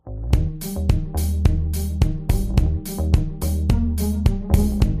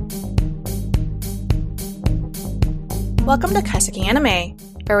Welcome to Kaiseki Anime,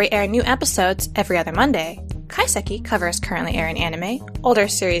 where we air new episodes every other Monday. Kaiseki covers currently airing anime, older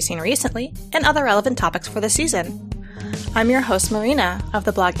series seen recently, and other relevant topics for the season. I'm your host Marina of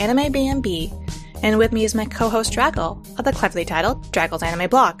the blog Anime BMB, and with me is my co-host Draggle of the cleverly titled Draggle's Anime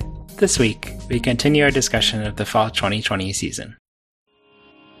Blog. This week, we continue our discussion of the fall 2020 season.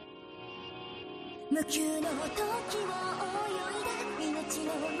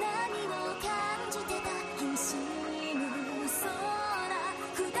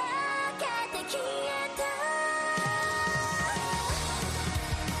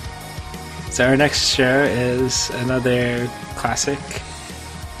 So our next show is another classic,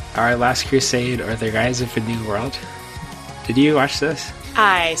 Our Last Crusade or The Rise of a New World. Did you watch this?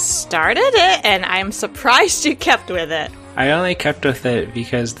 I started it, and I'm surprised you kept with it. I only kept with it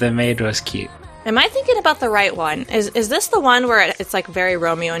because the maid was cute. Am I thinking about the right one? Is this the one where it's like very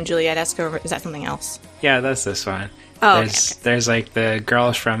Romeo and Juliet-esque, or is that something else? Yeah, that's this one. Oh, there's like the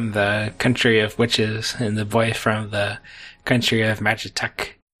girl from the country of witches and the boy from the country of Magitek.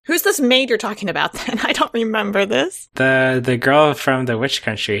 Who's this maid you're talking about then? I don't remember this. The girl from the witch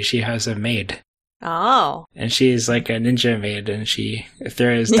country, she has a maid. Oh. And she's like a ninja maid, and she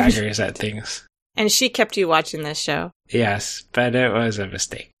throws daggers at things. And she kept you watching this show? Yes, but it was a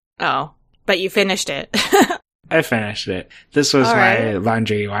mistake. Oh, but you finished it. I finished it. This was All my right.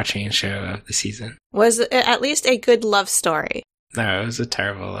 laundry watching show of the season. Was it at least a good love story? No, it was a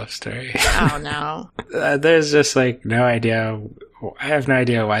terrible love story. Oh, no. There's just like no idea. I have no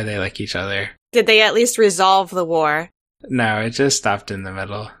idea why they like each other. Did they at least resolve the war? No, it just stopped in the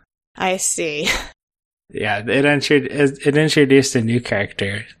middle. I see. Yeah, it introduced a new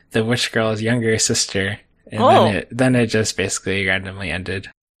character, the witch girl's younger sister, and then it just basically randomly ended.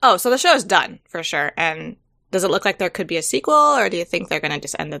 Oh, so the show's done, for sure. And does it look like there could be a sequel, or do you think they're going to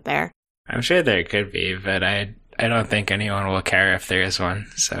just end it there? I'm sure there could be, but I don't think anyone will care if there is one,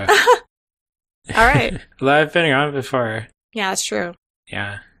 so... All right. Well, I've been on before. Yeah, that's true.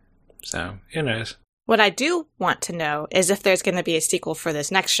 Yeah, so who knows? What I do want to know is if there's going to be a sequel for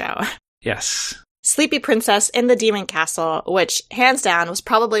this next show. Yes. Sleepy Princess in the Demon Castle, which, hands down, was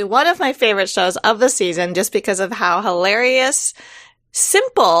probably one of my favorite shows of the season just because of how hilarious,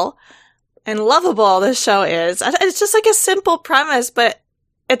 simple, and lovable this show is. It's just like a simple premise, but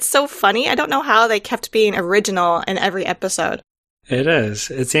it's so funny. I don't know how they kept being original in every episode. It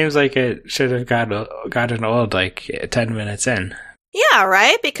is. It seems like it should have gotten old like 10 minutes in. Yeah,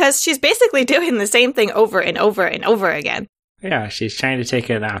 right? Because she's basically doing the same thing over and over and over again. Yeah, she's trying to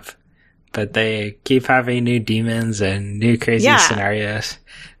take a nap. But they keep having new demons and new crazy scenarios.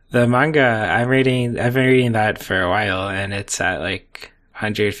 The manga, I've been reading that for a while, and it's at like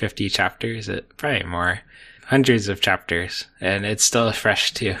 150 chapters, probably more. Hundreds of chapters, and it's still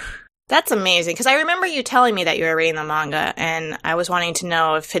fresh too. That's amazing, because I remember you telling me that you were reading the manga, and I was wanting to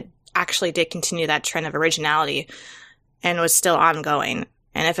know if it actually did continue that trend of originality and was still ongoing.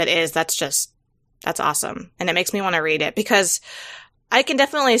 And if it is, that's awesome. And it makes me want to read it, because I can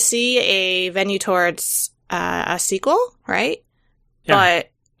definitely see a venue towards a sequel, right? Yeah.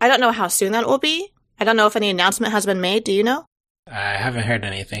 But I don't know how soon that will be. I don't know if any announcement has been made. Do you know? I haven't heard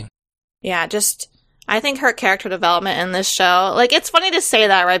anything. Yeah, I think her character development in this show, like, it's funny to say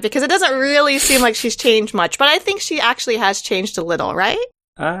that, right? Because it doesn't really seem like she's changed much, but I think she actually has changed a little, right?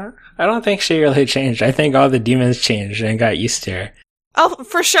 I don't think she really changed. I think all the demons changed and got used to her. Oh,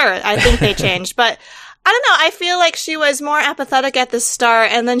 for sure. I think they changed, but I don't know. I feel like she was more apathetic at the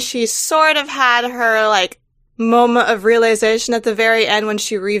start, and then she sort of had her, like, moment of realization at the very end when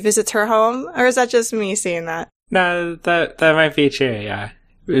she revisits her home. Or is that just me seeing that? No, that might be true, yeah.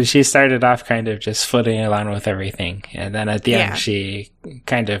 She started off kind of just floating along with everything, and then at the end she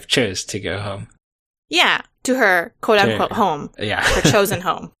kind of chose to go home. Yeah, to her quote-unquote home. Yeah. Her chosen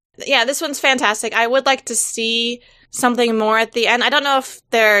home. Yeah, this one's fantastic. I would like to see something more at the end. I don't know if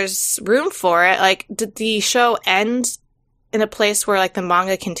there's room for it. Like, did the show end in a place where, like, the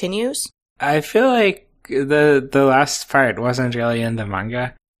manga continues? I feel like the last part wasn't really in the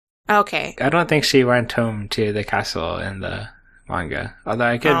manga. Okay. I don't think she went home to the castle in the manga, although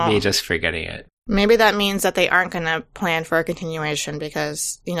I could be just forgetting it. Maybe that means that they aren't going to plan for a continuation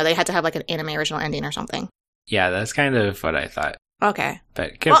because, they had to have, like, an anime original ending or something. Yeah, that's kind of what I thought. Okay.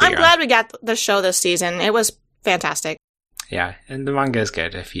 But I'm glad we got the show this season. It was fantastic. Yeah, and the manga is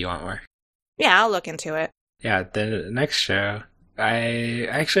good if you want more. Yeah, I'll look into it. Yeah, the next show, I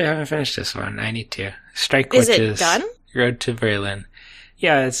actually haven't finished this one. I need to. Strike Is Witches. Is it done? Road to Berlin.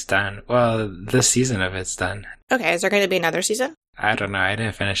 Yeah, it's done. Well, this season of it's done. Okay, is there going to be another season? I don't know. I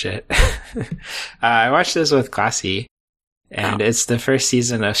didn't finish it. I watched this with Classy, And it's the first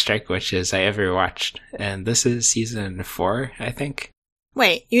season of Strike Witches I ever watched. And this is season 4, I think.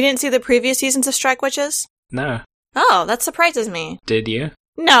 Wait, you didn't see the previous seasons of Strike Witches? No. Oh, that surprises me. Did you?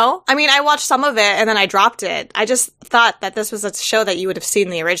 No. I mean, I watched some of it and then I dropped it. I just thought that this was a show that you would have seen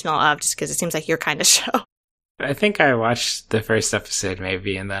the original of, just because it seems like your kind of show. I think I watched the first episode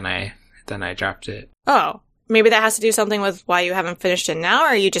maybe, and then I dropped it. Oh, maybe that has to do something with why you haven't finished it now, or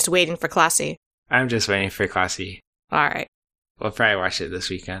are you just waiting for Classy? I'm just waiting for Classy. All right. We'll probably watch it this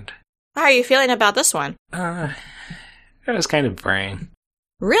weekend. How are you feeling about this one? It was kind of boring.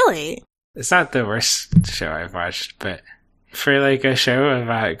 Really? It's not the worst show I've watched, but for like a show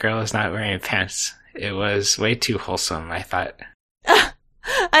about girls not wearing pants, it was way too wholesome, I thought.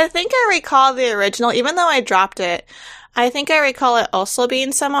 I think I recall the original, even though I dropped it. I think I recall it also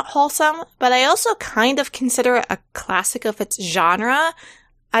being somewhat wholesome, but I also kind of consider it a classic of its genre.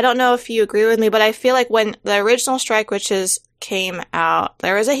 I don't know if you agree with me, but I feel like when the original Strike Witches came out,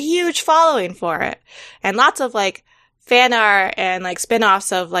 there was a huge following for it. And lots of like fan art and like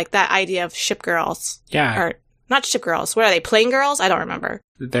spin-offs of like that idea of ship girls. Yeah. Or not ship girls. What are they? Plane girls? I don't remember.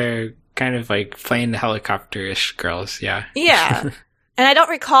 They're kind of like plane helicopter-ish girls. Yeah. Yeah. And I don't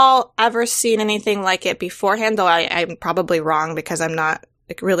recall ever seeing anything like it beforehand, though I'm probably wrong because I'm not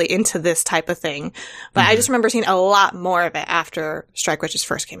like really into this type of thing. But I just remember seeing a lot more of it after Strike Witches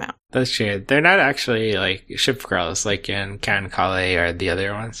first came out. That's true. They're not actually like ship girls like in Can Kale or the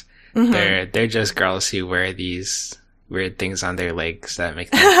other ones. Mm-hmm. They're just girls who wear these weird things on their legs that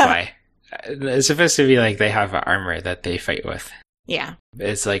make them fly. It's supposed to be like they have an armor that they fight with. Yeah.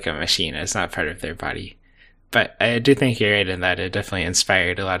 It's like a machine. It's not part of their body. But I do think you're right in that it definitely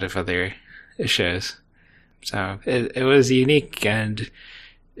inspired a lot of other shows. So it was unique and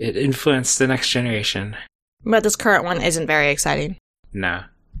it influenced the next generation. But this current one isn't very exciting. No.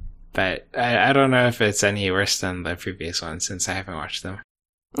 But I don't know if it's any worse than the previous one since I haven't watched them.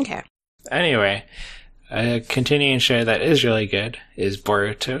 Okay. Anyway, a continuing show that is really good is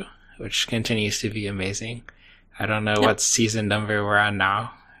Boruto, which continues to be amazing. I don't know what season number we're on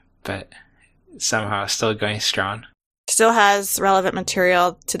now, but somehow still going strong. Still has relevant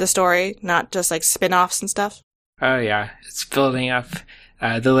material to the story, not just like spin-offs and stuff. Oh yeah, it's building up.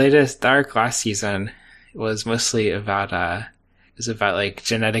 The latest arc last season was mostly about like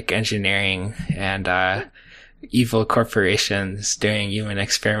genetic engineering and evil corporations doing human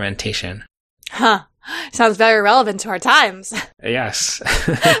experimentation. Huh. Sounds very relevant to our times. Yes.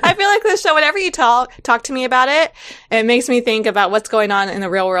 I feel like this show, whenever you talk to me about it, it makes me think about what's going on in the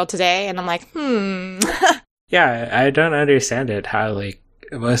real world today, and I'm like, Yeah, I don't understand it, how, like,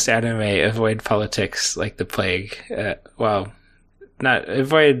 most anime avoid politics like the plague. Well, not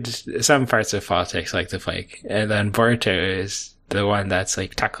avoid some parts of politics like the plague. And then Boruto is the one that's,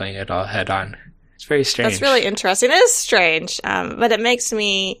 like, tackling it all head on. It's very strange. That's really interesting. It is strange, but it makes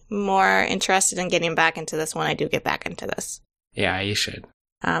me more interested in getting back into this when I do get back into this. Yeah, you should.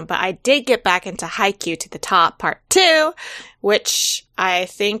 But I did get back into Haikyuu to the Top Part 2, which I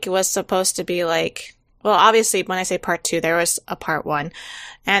think was supposed to be like, well, obviously when I say Part 2, there was a Part 1.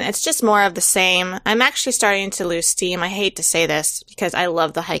 And it's just more of the same. I'm actually starting to lose steam. I hate to say this because I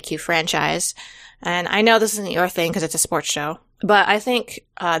love the Haikyuu franchise. And I know this isn't your thing because it's a sports show. But I think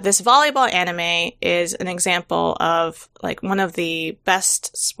this volleyball anime is an example of like one of the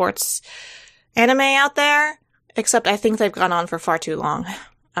best sports anime out there, except I think they've gone on for far too long.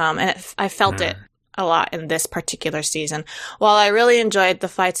 I felt it a lot in this particular season. While I really enjoyed the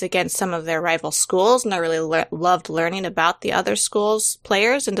fights against some of their rival schools, and I really loved learning about the other schools'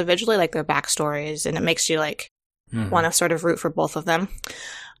 players individually, like their backstories, and it makes you like want to sort of root for both of them.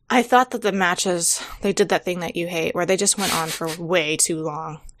 I thought that the matches, they did that thing that you hate, where they just went on for way too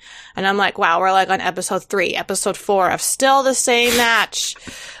long. And I'm like, wow, we're like on episode 3, episode 4 of still the same match.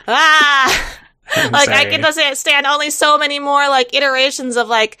 Like, I can stand only so many more, like, iterations of,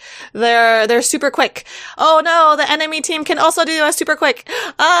 like, they're super quick. Oh no, the enemy team can also do a super quick.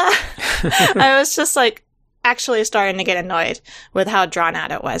 I was just, like, actually starting to get annoyed with how drawn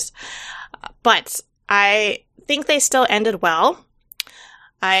out it was. But I think they still ended well.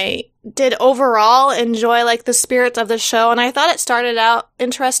 I did overall enjoy, like, the spirit of the show, and I thought it started out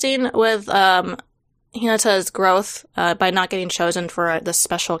interesting with, Hinata's growth, by not getting chosen for the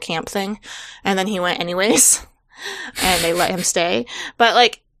special camp thing, and then he went anyways, and they let him stay. But,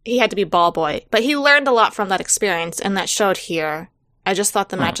 like, he had to be ball boy. But he learned a lot from that experience, and that showed here. I just thought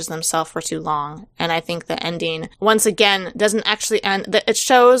the matches themselves were too long, and I think the ending, once again, doesn't actually end. It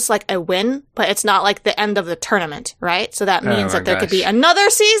shows, like, a win, but it's not, like, the end of the tournament, right? So that means that there could be another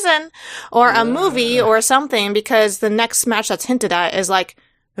season, or a movie, or something, because the next match that's hinted at is, like,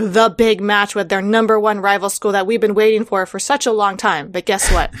 the big match with their number one rival school that we've been waiting for such a long time. But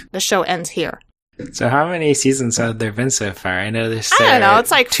guess what? The show ends here. So how many seasons have there been so far? I know there's I don't know. It's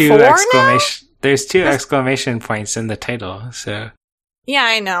like two 4 now? There's 2 exclamation points in the title. So yeah,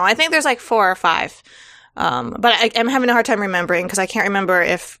 I know. I think there's like 4 or 5. But I'm having a hard time remembering because I can't remember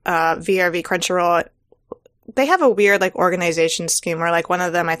if VRV Crunchyroll, they have a weird like organization scheme where like one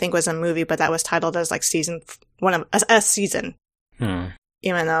of them I think was a movie, but that was titled as like a season,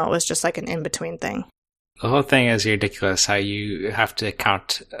 even though it was just like an in-between thing. The whole thing is ridiculous how you have to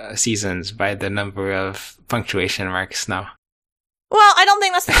count seasons by the number of punctuation marks now. Well, I don't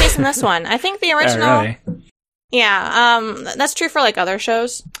think that's the case in this one. I think the original... Oh, really? Yeah, that's true for like other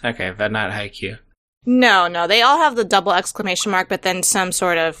shows. Okay, but not Haikyuu. No, they all have the double exclamation mark, but then some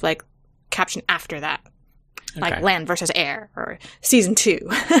sort of like caption after that. Like Okay. Land versus Air or Season 2.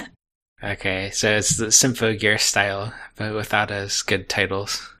 Okay, so it's the Symphogear style, but without as good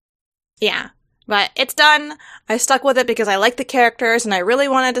titles. Yeah. But it's done. I stuck with it because I like the characters and I really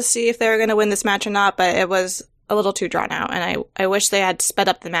wanted to see if they were going to win this match or not, but it was a little too drawn out. And I wish they had sped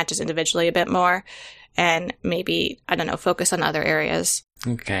up the matches individually a bit more and maybe, I don't know, focus on other areas.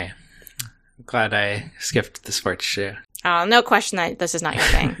 Okay. Glad I skipped the sports show. No question that this is not your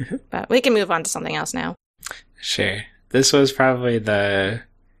thing. But we can move on to something else now. Sure. This was probably the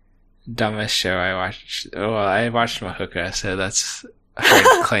dumbest show I watched. Well, I watched Mahoka, so that's a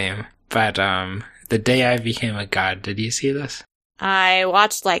hard claim. But The Day I Became a God, did you see this? I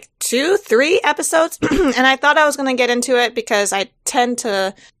watched like 2-3 episodes and I thought I was going to get into it because I tend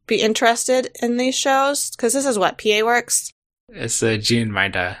to be interested in these shows because this is what PA Works. It's the Jun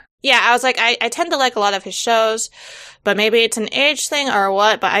Maeda. Yeah, I was like, I tend to like a lot of his shows, but maybe it's an age thing or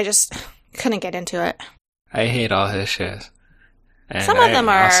what, but I just couldn't get into it. I hate all his shows. And some of them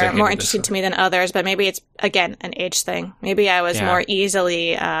I also are hated more this interesting one. to me than others, but maybe it's, again, an age thing. Maybe I was Yeah. more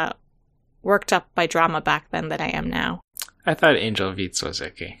easily worked up by drama back then than I am now. I thought Angel Beats was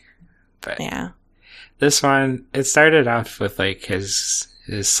okay. But Yeah. this one, it started off with like his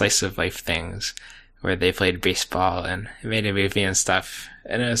slice of life things where they played baseball and made a movie and stuff,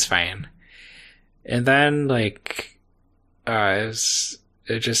 and it was fine. And then like it was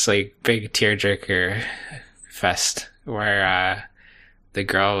just like big tearjerker fest where the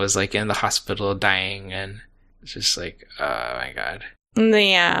girl was like in the hospital dying, and it's just like, oh my god.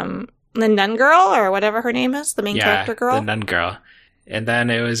 The nun girl or whatever her name is, the main character girl. The nun girl. And then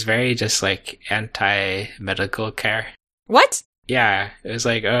it was very just like anti-medical care. What? Yeah, it was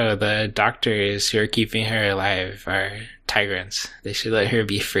like, oh, the doctors who are keeping her alive are tyrants. They should let her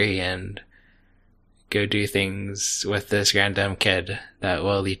be free and go do things with this random kid that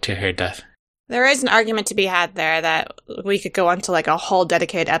will lead to her death. There is an argument to be had there that we could go into like a whole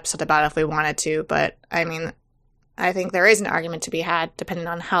dedicated episode about if we wanted to, but I mean, I think there is an argument to be had depending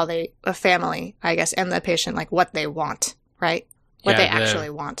on how the family, I guess, and the patient, like what they want, right? What they actually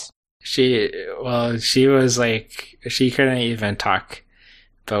want. She was like, she couldn't even talk,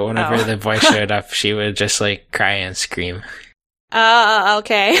 but whenever the boy showed up, she would just like cry and scream.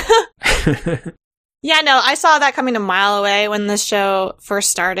 Okay. Yeah, no, I saw that coming a mile away when this show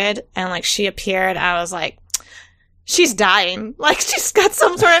first started, and like she appeared, I was like, she's dying. Like she's got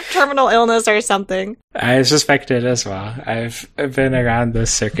some sort of terminal illness or something. I suspected as well. I've been around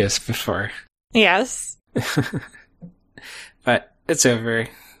this circus before. Yes. But it's over.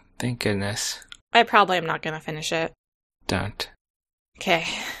 Thank goodness. I probably am not going to finish it. Don't. Okay.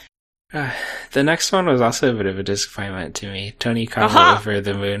 The next one was also a bit of a disappointment to me. Tony Kama Over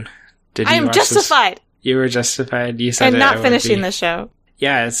the Moon. Did you I am watch justified. This? You were justified. You said I'm not finishing the show.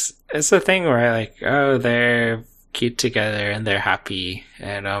 Yeah, it's a thing where like, oh, they're cute together and they're happy,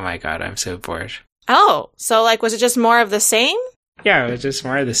 and oh my god, I'm so bored. Oh, so like, was it just more of the same? Yeah, it was just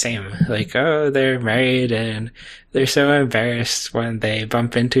more of the same. Like, oh, they're married and they're so embarrassed when they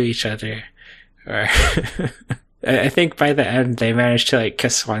bump into each other. Or I think by the end they managed to like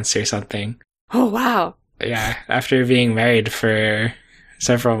kiss once or something. Oh, wow. Yeah, after being married for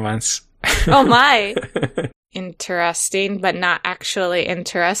several months. Oh my. Interesting, but not actually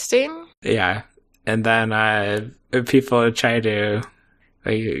interesting. Yeah. And then people try to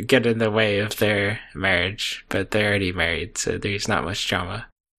like get in the way of their marriage, but they're already married, so there's not much drama.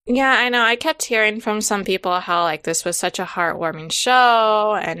 Yeah, I know. I kept hearing from some people how like this was such a heartwarming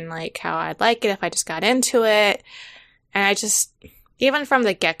show and like how I'd like it if I just got into it. And I just, even from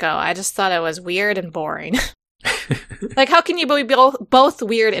the get-go, I just thought it was weird and boring. Like, how can you be both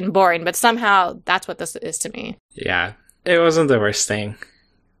weird and boring, but somehow that's what this is to me. Yeah, it wasn't the worst thing,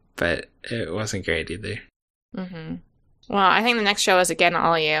 but it wasn't great either. Mm-hmm. Well, I think the next show is again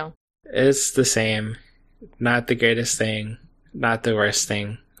All You. It's the same. Not the greatest thing, not the worst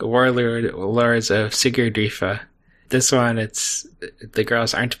thing. Warlords of Sigurdrifa. This one, it's the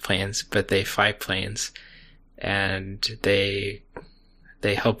girls aren't planes, but they fly planes, and they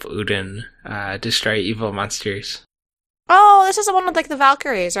help Odin destroy evil monsters. Oh, this is the one with like the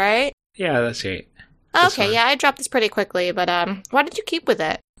Valkyries, right? Yeah, that's right. Okay, yeah, I dropped this pretty quickly, but why did you keep with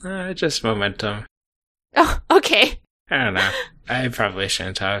it? Just momentum. Oh, okay. I don't know. I probably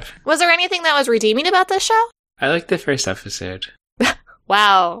shouldn't have. Was there anything that was redeeming about this show? I liked the first episode.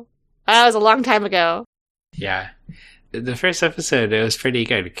 Wow. That was a long time ago. Yeah. The first episode, it was pretty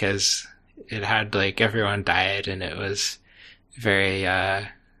good because it had like everyone died and it was very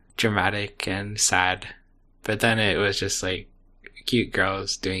dramatic and sad. But then it was just like cute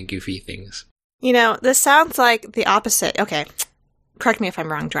girls doing goofy things. You know, this sounds like the opposite. Okay. Correct me if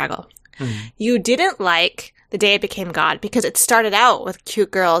I'm wrong, Draggle. You didn't like The Day It Became God because it started out with cute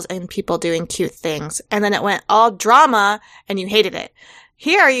girls and people doing cute things. And then it went all drama and you hated it.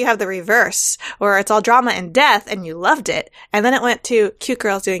 Here you have the reverse, where it's all drama and death and you loved it. And then it went to cute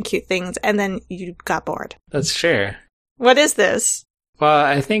girls doing cute things and then you got bored. That's true. What is this? Well,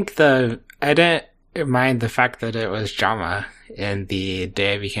 I think I didn't mind the fact that it was drama in The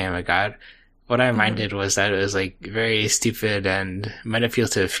Day I Became a God. What I minded was that it was like very stupid and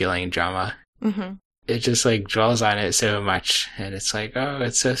manipulative feeling drama. Mm-hmm. It just like dwells on it so much. And it's like, oh,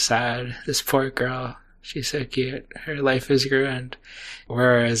 it's so sad. This poor girl. She's so cute. Her life is ruined.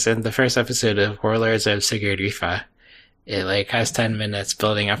 Whereas in the first episode of Warlords of Sigurdrifa, it like has 10 minutes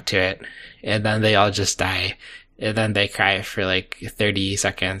building up to it. And then they all just die. And then they cry for like 30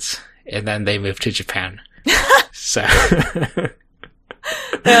 seconds. And then they move to Japan. So...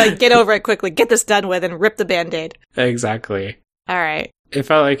 They're like, get over it quickly, get this done with, and rip the Band-Aid. Exactly. All right. It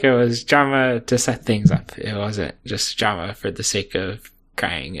felt like it was drama to set things up. It wasn't just drama for the sake of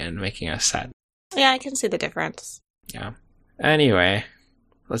crying and making us sad. Yeah, I can see the difference. Yeah. Anyway,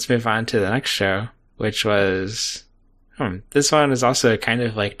 let's move on to the next show, which was... this one is also kind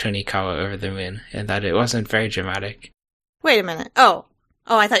of like Tonikawa Over the Moon, in that it wasn't very dramatic. Wait a minute. Oh,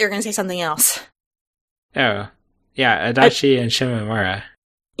 I thought you were going to say something else. Oh. Yeah, Adachi and Shimamura.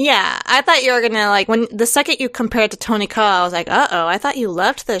 Yeah, I thought you were gonna, like, when the second you compared to Tonikawa, I was like, uh-oh, I thought you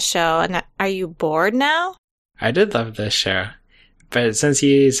loved this show, and are you bored now? I did love this show. But since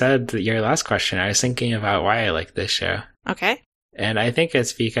you said your last question, I was thinking about why I like this show. Okay. And I think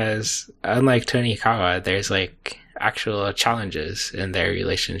it's because, unlike Tonikawa, there's, like, actual challenges in their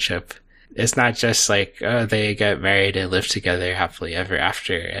relationship. It's not just like, oh, they get married and live together happily ever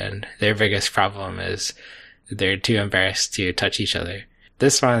after, and their biggest problem is... they're too embarrassed to touch each other.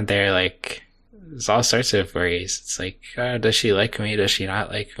 This one, they're like, there's all sorts of worries. It's like, oh, does she like me? Does she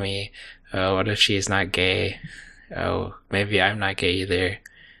not like me? Oh, what if she's not gay? Oh, maybe I'm not gay either.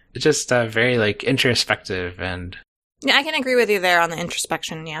 It's just very like introspective and... Yeah, I can agree with you there on the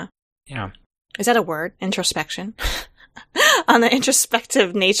introspection, yeah. Yeah. Is that a word? Introspection? On the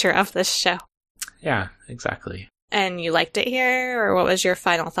introspective nature of this show. Yeah, exactly. And you liked it here, or what was your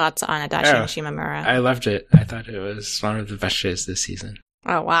final thoughts on Adachi and Shimamura? I loved it. I thought it was one of the best shows this season.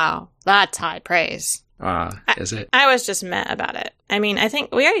 Oh, wow. That's high praise. Is it? I was just meh about it. I mean, I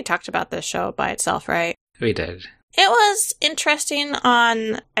think we already talked about this show by itself, right? We did. It was interesting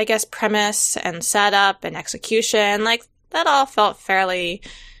on, I guess, premise and setup and execution. Like, that all felt fairly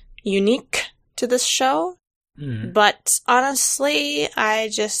unique to this show. Mm. But honestly, I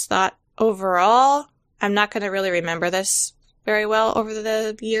just thought overall... I'm not going to really remember this very well over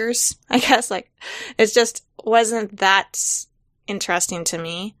the years, I guess. Like, it just wasn't that interesting to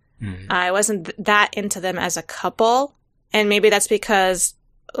me. I wasn't that into them as a couple. And maybe that's because,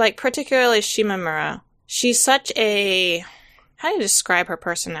 like, particularly Shimamura, she's such a... how do you describe her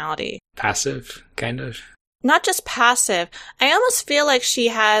personality? Passive, kind of. Not just passive. I almost feel like she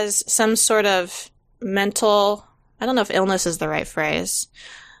has some sort of mental... I don't know if illness is the right phrase.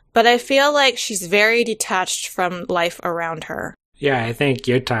 But I feel like she's very detached from life around her. Yeah, I think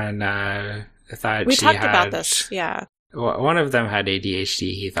Yotan thought we she talked had... about this, yeah. One of them had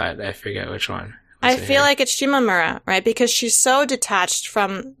ADHD, he thought. I forget which one. I feel like it's Shimamura, right? Because she's so detached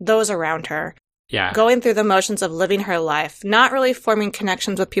from those around her. Yeah. Going through the motions of living her life, not really forming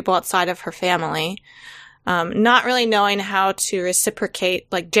connections with people outside of her family, not really knowing how to reciprocate,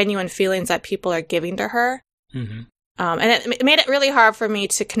 like, genuine feelings that people are giving to her. Mm-hmm. And it made it really hard for me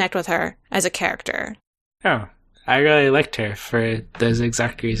to connect with her as a character. Oh, I really liked her for those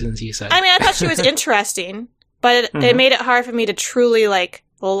exact reasons you said. I mean, I thought she was interesting, but it made it hard for me to truly, like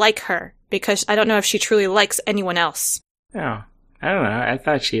her, because I don't know if she truly likes anyone else. Oh, I don't know. I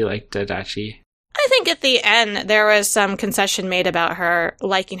thought she liked Adachi. I think at the end, there was some concession made about her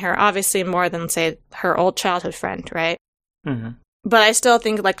liking her, obviously more than, say, her old childhood friend, right? Mm-hmm. But I still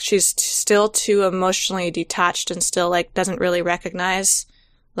think, like, she's still too emotionally detached and still, like, doesn't really recognize,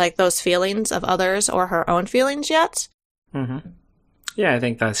 like, those feelings of others or her own feelings yet. Mm-hmm. Yeah, I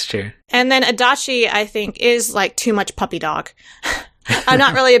think that's true. And then Adachi, I think, is, like, too much puppy dog. I'm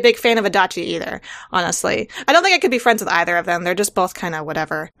not really a big fan of Adachi either, honestly. I don't think I could be friends with either of them. They're just both kind of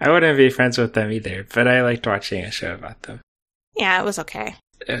whatever. I wouldn't be friends with them either, but I liked watching a show about them. Yeah, it was okay.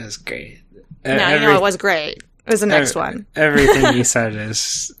 It was great. No, it was great. It was the next one. Everything you said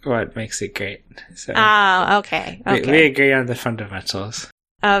is what makes it great. So okay. We agree on the fundamentals.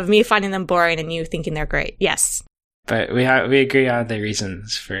 Of me finding them boring and you thinking they're great. Yes. But we agree on the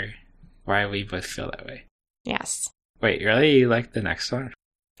reasons for why we both feel that way. Yes. Wait, really? You liked the next one?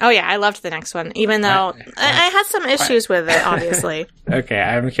 Oh yeah, I loved the next one, even though I had some issues with it, obviously. Okay,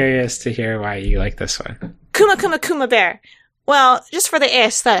 I'm curious to hear why you like this one. Kuma Kuma Kuma Bear. Well, just for the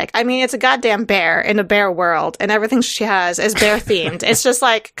aesthetic. I mean, it's a goddamn bear in a bear world, and everything she has is bear themed. It's just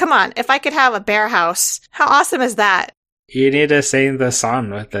like, come on, if I could have a bear house, how awesome is that? You need to sing the song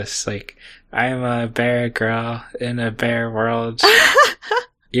with this, like, I'm a bear girl in a bear world.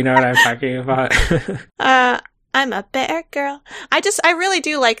 You know what I'm talking about? I'm a bear girl. I really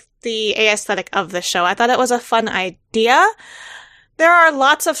do like the aesthetic of the show. I thought it was a fun idea. There are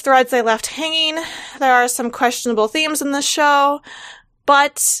lots of threads they left hanging. There are some questionable themes in the show,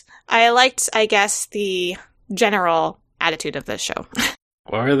 but I liked, I guess, the general attitude of this show.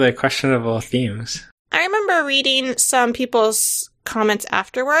 What were the questionable themes? I remember reading some people's comments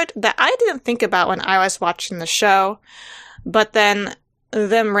afterward that I didn't think about when I was watching the show, but then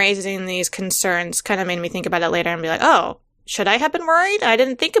them raising these concerns kind of made me think about it later and be like, oh, should I have been worried? I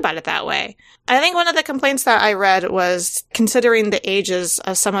didn't think about it that way. I think one of the complaints that I read was considering the ages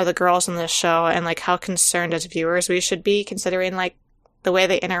of some of the girls in this show and like how concerned as viewers we should be considering like the way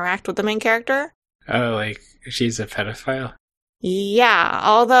they interact with the main character. Oh, like she's a pedophile? Yeah,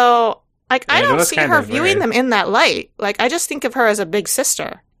 although like I don't see her viewing them in that light. Like I just think of her as a big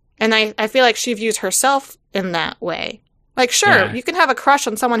sister. And I feel like she views herself in that way. Like, sure, you can have a crush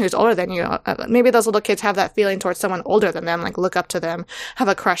on someone who's older than you. Maybe those little kids have that feeling towards someone older than them, like look up to them, have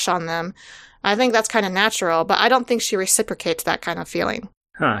a crush on them. I think that's kind of natural, but I don't think she reciprocates that kind of feeling.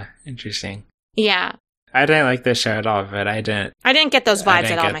 Huh, interesting. Yeah. I didn't like this show at all, but I didn't get those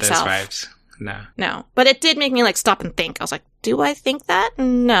vibes at all myself. Those vibes. No. But it did make me like stop and think. I was like, do I think that?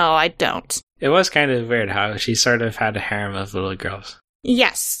 No, I don't. It was kind of weird how she sort of had a harem of little girls.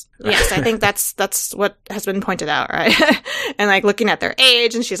 Yes, I think that's what has been pointed out, right? And like looking at their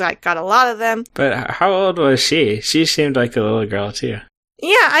age, and she's like got a lot of them. But how old was she? She seemed like a little girl too.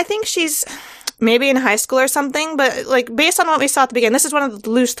 Yeah, I think she's maybe in high school or something, but like based on what we saw at the beginning, this is one of the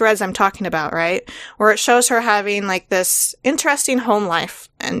loose threads I'm talking about, right? Where it shows her having like this interesting home life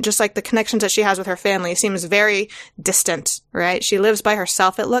and just like the connections that she has with her family seems very distant, right? She lives by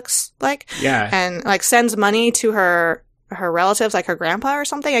herself, it looks like. Yeah. And like sends money to her relatives, like her grandpa or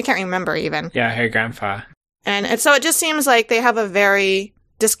something. I can't remember even. Yeah, her grandpa. And so it just seems like they have a very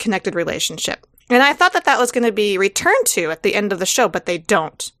disconnected relationship. And I thought that was going to be returned to at the end of the show, but they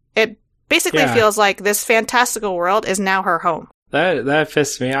don't. It basically feels like this fantastical world is now her home. That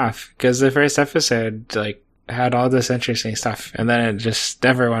pissed me off because the first episode like had all this interesting stuff and then it just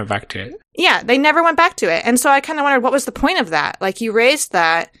never went back to it. Yeah, they never went back to it. And so I kind of wondered what was the point of that? Like you raised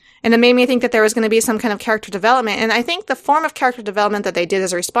that and it made me think that there was going to be some kind of character development. And I think the form of character development that they did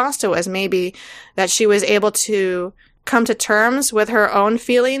as a response to it was maybe that she was able to come to terms with her own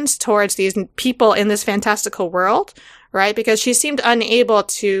feelings towards these people in this fantastical world, right? Because she seemed unable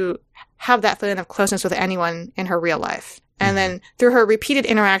to have that feeling of closeness with anyone in her real life. And then through her repeated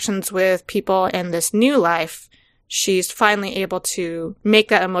interactions with people in this new life, she's finally able to make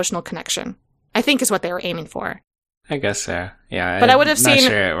that emotional connection, I think is what they were aiming for. I guess so. Yeah. But I would have seen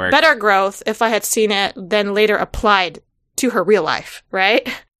better growth if I had seen it then later applied to her real life, right?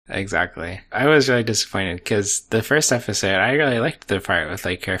 Exactly. I was really disappointed because the first episode, I really liked the part with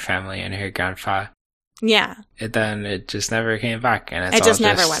like her family and her grandpa. Yeah. Then it just never came back, and it just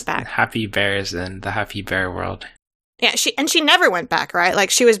never went back. Happy bears in the happy bear world. Yeah, she never went back, right? Like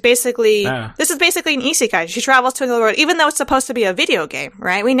she was basically this is basically an isekai. She travels to another world, even though it's supposed to be a video game,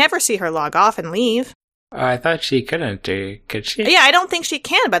 right? We never see her log off and leave. Oh, I thought she couldn't could she? Yeah, I don't think she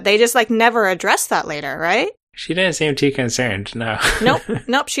can, but they just like never address that later, right? She didn't seem too concerned, no.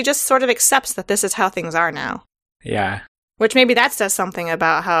 Nope. She just sort of accepts that this is how things are now. Yeah. Which maybe that says something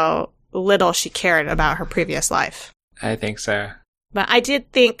about how little she cared about her previous life. I think so. But I did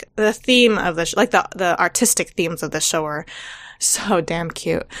think the theme of the like the artistic themes of the show were so damn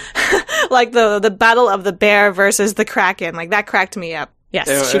cute. Like the battle of the bear versus the kraken, like that cracked me up.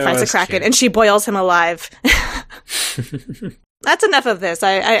 Yes, she finds a Kraken cute. And she boils him alive. That's enough of this.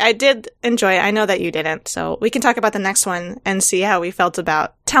 I did enjoy it. I know that you didn't. So we can talk about the next one and see how we felt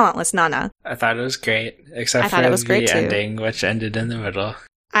about talentless Nana. I thought it was great, except for the ending, which ended in the middle.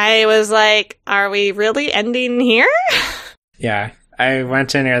 I was like, are we really ending here? Yeah. I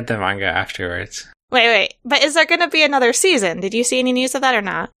went and read the manga afterwards. Wait. But is there going to be another season? Did you see any news of that or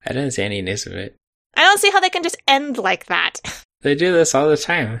not? I didn't see any news of it. I don't see how they can just end like that. They do this all the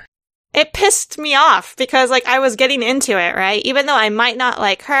time. It pissed me off because, like, I was getting into it, right? Even though I might not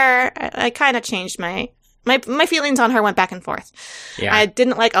like her, I kind of changed my feelings on her went back and forth. Yeah. I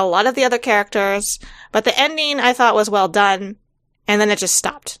didn't like a lot of the other characters, but the ending I thought was well done, and then it just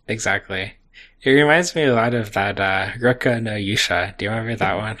stopped. Exactly. It reminds me a lot of that Ruka no Yusha. Do you remember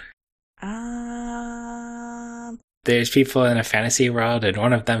that one? There's people in a fantasy world, and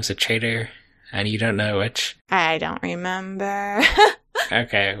one of them's a traitor, and you don't know which. I don't remember.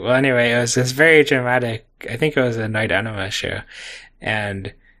 Okay, well anyway, it was this very dramatic, I think it was a Night Anima show,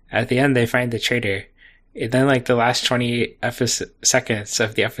 and at the end they find the traitor. And then like the last 20 seconds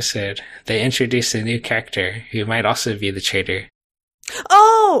of the episode, they introduce a new character who might also be the traitor.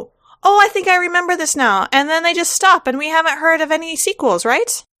 Oh, I think I remember this now. And then they just stop and we haven't heard of any sequels,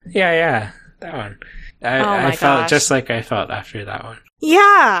 right? Yeah, that one. I felt just like I felt after that one.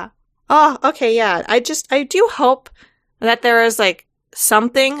 Yeah. Oh, okay, yeah. I do hope that there is like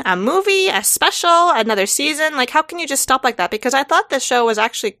something, a movie, a special, another season. Like, how can you just stop like that? Because I thought this show was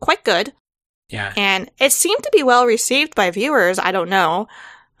actually quite good. Yeah. And it seemed to be well received by viewers. I don't know.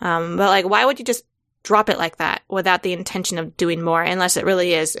 But like, why would you just drop it like that without the intention of doing more? Unless it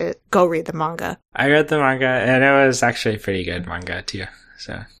really is, go read the manga. I read the manga and it was actually pretty good manga too.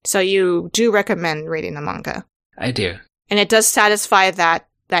 So you do recommend reading the manga? I do. And it does satisfy that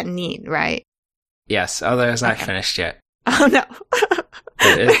need, right? Yes, although it's not finished yet. Oh no.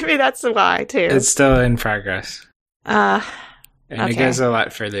 Maybe that's why too. It's still in progress. And it goes a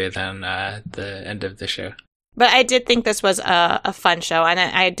lot further than the end of the show. But I did think this was a fun show, and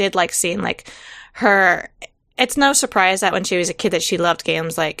I did like seeing like her. It's no surprise that when she was a kid that she loved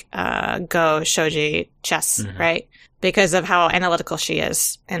games like Go, Shogi, chess, right? Because of how analytical she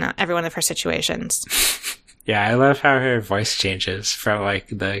is in every one of her situations. Yeah, I love how her voice changes from like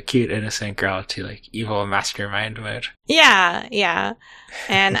the cute innocent girl to like evil mastermind mode. Yeah.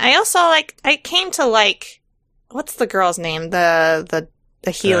 And I also I came to like, what's the girl's name? The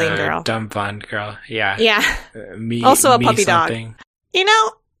healing girl. Dumb blonde girl. Yeah. Yeah. Also a puppy something. dog. You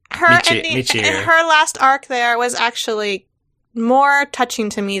know, her ending, her last arc there was actually more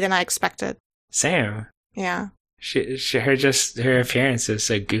touching to me than I expected. Same. Yeah. Her appearance is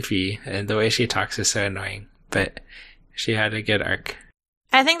so goofy and the way she talks is so annoying, but she had a good arc.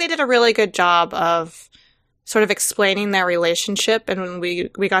 I think they did a really good job of sort of explaining their relationship, and when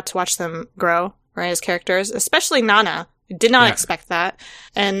we got to watch them grow, right, as characters, especially Nana. I did not expect that.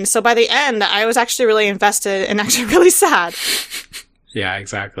 And so by the end, I was actually really invested and actually really sad. Yeah,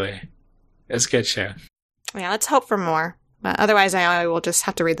 exactly. It's a good show. Yeah, let's hope for more. But otherwise, I will just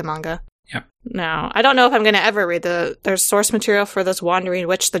have to read the manga. Yep. No, I don't know if I'm going to ever read there's source material for this Wandering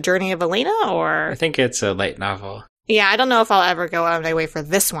Witch, The Journey of Elena, or... I think it's a light novel. Yeah, I don't know if I'll ever go out of my way for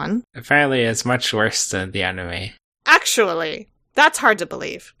this one. Apparently, it's much worse than the anime. Actually, that's hard to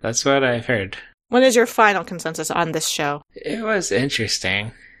believe. That's what I've heard. What is your final consensus on this show? It was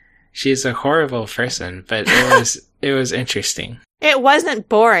interesting. She's a horrible person, but it was interesting. It wasn't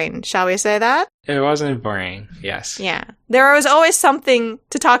boring, shall we say that? It wasn't boring, yes. Yeah. There was always something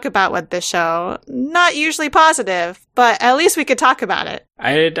to talk about with this show. Not usually positive, but at least we could talk about it.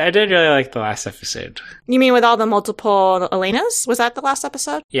 I did really like the last episode. You mean with all the multiple Elenas? Was that the last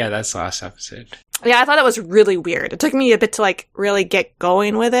episode? Yeah, that's the last episode. Yeah, I thought it was really weird. It took me a bit to really get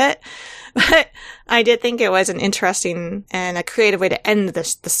going with it. But I did think it was an interesting and a creative way to end the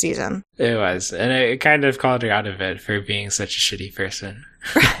season. It was. And it kind of called her out of it for being such a shitty person.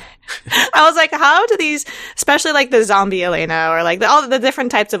 I was like, how do these, especially the zombie Elena or all the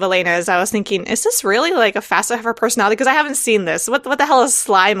different types of Elenas, I was thinking, is this really a facet of her personality? Because I haven't seen this. What the hell is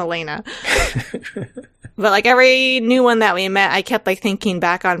Slime Elena? But every new one that we met, I kept thinking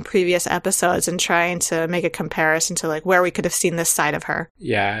back on previous episodes and trying to make a comparison to where we could have seen this side of her.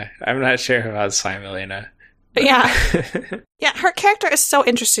 Yeah, I'm not sure about Slime Elena. Yeah. Yeah, her character is so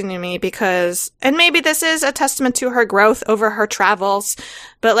interesting to me because, and maybe this is a testament to her growth over her travels,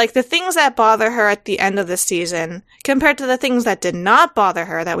 but the things that bother her at the end of the season compared to the things that did not bother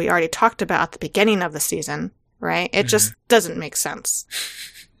her that we already talked about at the beginning of the season, right? It just doesn't make sense.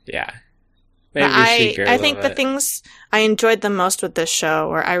 Yeah. I think the things I enjoyed the most with this show,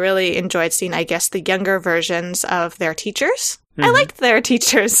 or I really enjoyed seeing, I guess, the younger versions of their teachers. I liked their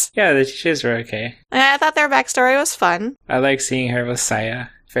teachers. Yeah, the teachers were okay. I thought their backstory was fun. I like seeing her with Saya.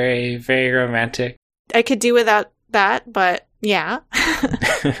 Very, very romantic. I could do without that, but yeah.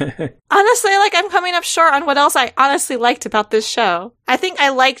 Honestly, like, I'm coming up short on what else I honestly liked about this show. I think I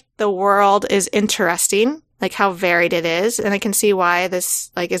liked the world is interesting, like how varied it is, and I can see why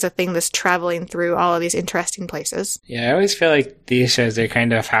this, like, is a thing that's traveling through all of these interesting places. Yeah, I always feel like these shows are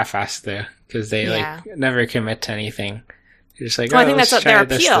kind of half-assed, though, because they, like, never commit to anything. They're just like, well, I think that's their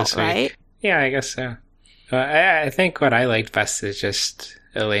appeal, right? Yeah, I guess so. I think what I liked best is just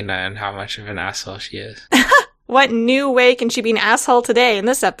Elena and how much of an asshole she is. What new way can she be an asshole today in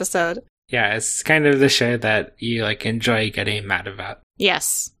this episode? Yeah, it's kind of the show that you, like, enjoy getting mad about.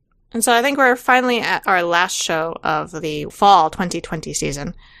 Yes. And so I think we're finally at our last show of the fall 2020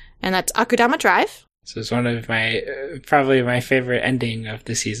 season, and that's Akudama Drive. So it's one of my, probably my favorite ending of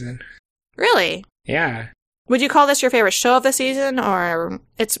the season. Really? Yeah. Would you call this your favorite show of the season, or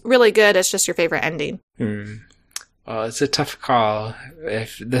it's really good, it's just your favorite ending? Well, it's a tough call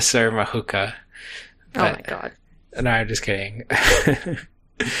if this or Mahuka. Oh my god. No, I'm just kidding.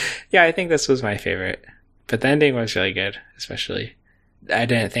 Yeah, I think this was my favorite. But the ending was really good, especially. I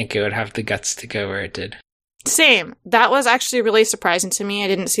didn't think it would have the guts to go where it did. Same. That was actually really surprising to me. I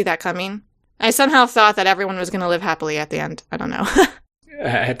didn't see that coming. I somehow thought that everyone was going to live happily at the end. I don't know.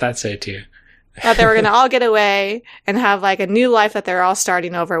 I thought so too. That they were going to all get away and have like a new life that they're all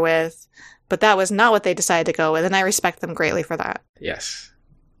starting over with. But that was not what they decided to go with, and I respect them greatly for that. Yes.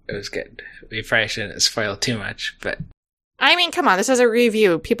 It was good. We probably shouldn't spoil too much, but... I mean, come on, this is a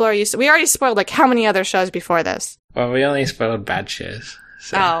review. People are used to... We already spoiled like how many other shows before this? Well, we only spoiled bad shows.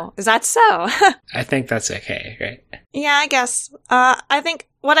 So oh, is that so? I think that's okay, right? Yeah, I guess. I think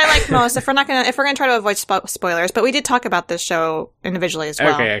what I like most, if we're gonna try to avoid spoilers, but we did talk about this show individually as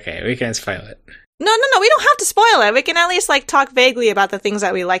well. Okay, we can spoil it. No, we don't have to spoil it. We can at least like talk vaguely about the things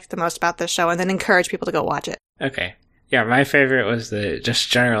that we liked the most about this show, and then encourage people to go watch it. Okay. Yeah, my favorite was the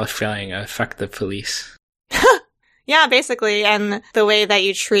just general feeling of fuck the police. Yeah, basically, and the way that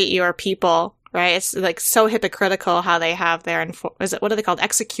you treat your people, right? It's like so hypocritical how they have their, what are they called?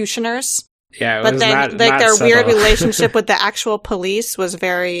 Executioners? Yeah, it but was then not, like not their subtle. weird relationship with the actual police was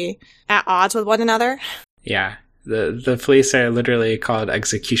very at odds with one another. Yeah. The police are literally called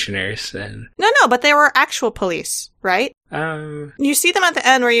executioners, and No, but they were actual police, right? You see them at the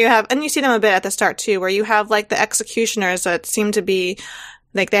end and you see them a bit at the start too, where you have like the executioners that seem to be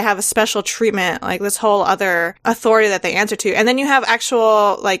like they have a special treatment, like this whole other authority that they answer to, and then you have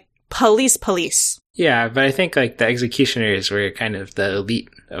actual like police. Yeah, but I think like the executioners were kind of the elite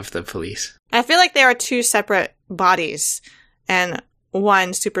of the police. I feel like they are two separate bodies, and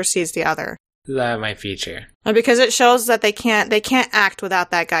one supersedes the other. That might be true. Because it shows that they can't act without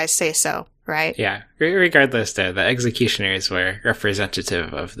that guy's say-so, right? Yeah. Regardless, though, the executioners were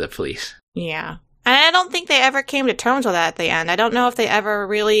representative of the police. Yeah. And I don't think they ever came to terms with that at the end. I don't know if they ever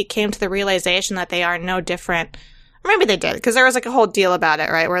really came to the realization that they are no different. Or maybe they did, because there was like a whole deal about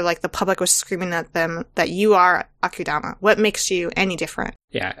it, right? Where like the public was screaming at them that you are Akudama. What makes you any different?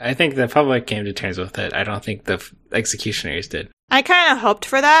 Yeah, I think the public came to terms with it. I don't think the executioners did. I kind of hoped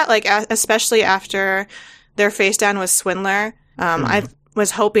for that, like especially after their face down with Swindler. I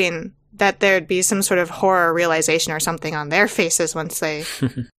was hoping that there'd be some sort of horror realization or something on their faces once they,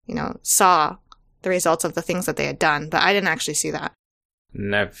 saw the results of the things that they had done. But I didn't actually see that.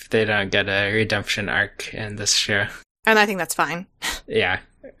 Nope, they don't get a redemption arc in this show. And I think that's fine. Yeah,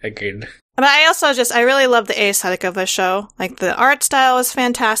 agreed. But I really love the aesthetic of the show. Like, the art style is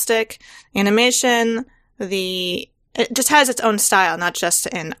fantastic. Animation, it just has its own style, not just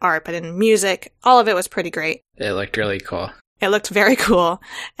in art, but in music. All of it was pretty great. It looked really cool. It looked very cool.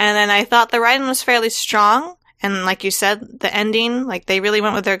 And then I thought the writing was fairly strong. And like you said, the ending, like they really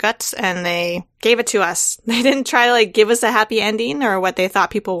went with their guts and they gave it to us. They didn't try to like give us a happy ending or what they thought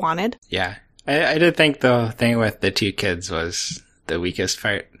people wanted. Yeah. I did think the thing with the two kids was the weakest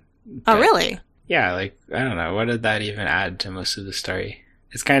part. Oh, really? Yeah, like, I don't know. What did that even add to most of the story?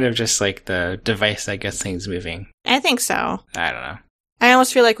 It's kind of just like the device that gets things moving. I think so. I don't know. I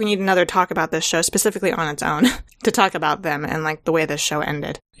almost feel like we need another talk about this show, specifically on its own, to talk about them and like the way this show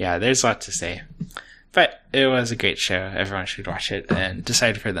ended. Yeah, there's a lot to say. But it was a great show. Everyone should watch it and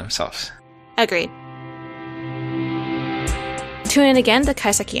decide for themselves. Agreed. Tune in again to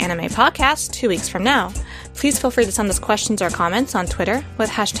Kaiseki Anime Podcast 2 weeks from now. Please feel free to send us questions or comments on Twitter with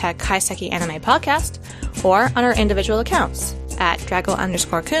hashtag Kaiseki Anime Podcast or on our individual accounts at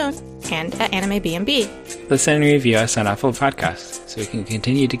Draggle_Kun and at AnimeBnB. Listen and review us on Apple Podcasts so we can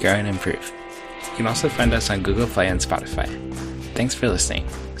continue to grow and improve. You can also find us on Google Play and Spotify. Thanks for listening.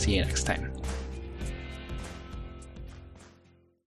 See you next time.